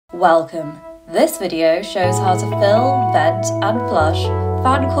Welcome! This video shows how to fill, vent and flush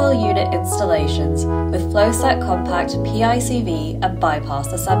fan coil unit installations with FloSet Compact PICV and bypass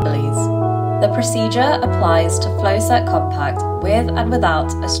assemblies. The procedure applies to FloSet Compact with and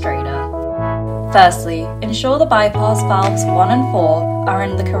without a strainer. Firstly, ensure the bypass valves 1 and 4 are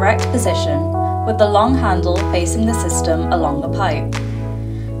in the correct position with the long handle facing the system along the pipe.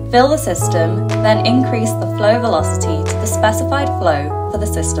 Fill the system, then increase the flow velocity to the specified flow for the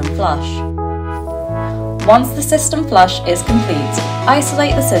system flush. Once the system flush is complete,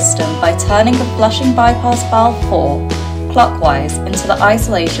 isolate the system by turning the flushing bypass valve 4 clockwise into the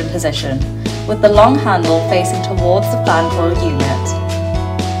isolation position with the long handle facing towards the fan coil unit.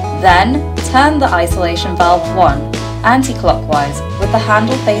 Then, turn the isolation valve 1 anti-clockwise with the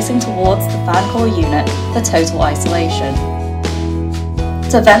handle facing towards the fan coil unit for total isolation.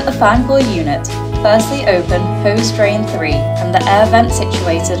 To vent the fan coil unit, firstly open hose drain 3 and the air vent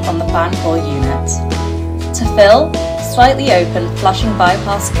situated on the fan coil unit. To fill, slightly open flushing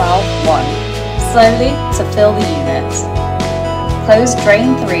bypass valve 1, slowly to fill the unit. Close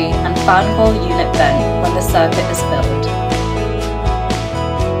drain 3 and fan coil unit vent when the circuit is filled.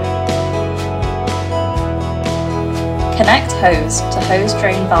 Connect hose to hose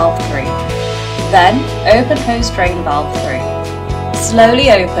drain valve 3. Then, open hose drain valve 3. Slowly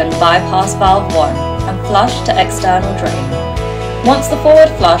open bypass valve 1 and flush to external drain. Once the forward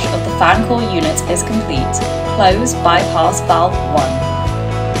flush of the fan coil unit is complete, close bypass valve 1.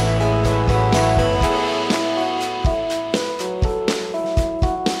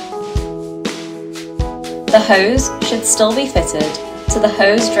 The hose should still be fitted to the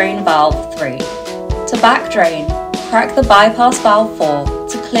hose drain valve 3. To back drain, crack the bypass valve 4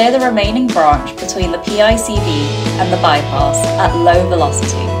 to clear the remaining branch between the PICV and the bypass at low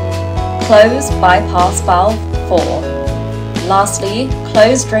velocity. Close bypass valve 4. Lastly,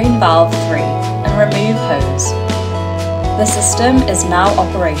 close drain valve 3 and remove hose. The system is now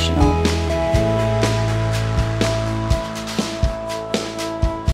operational.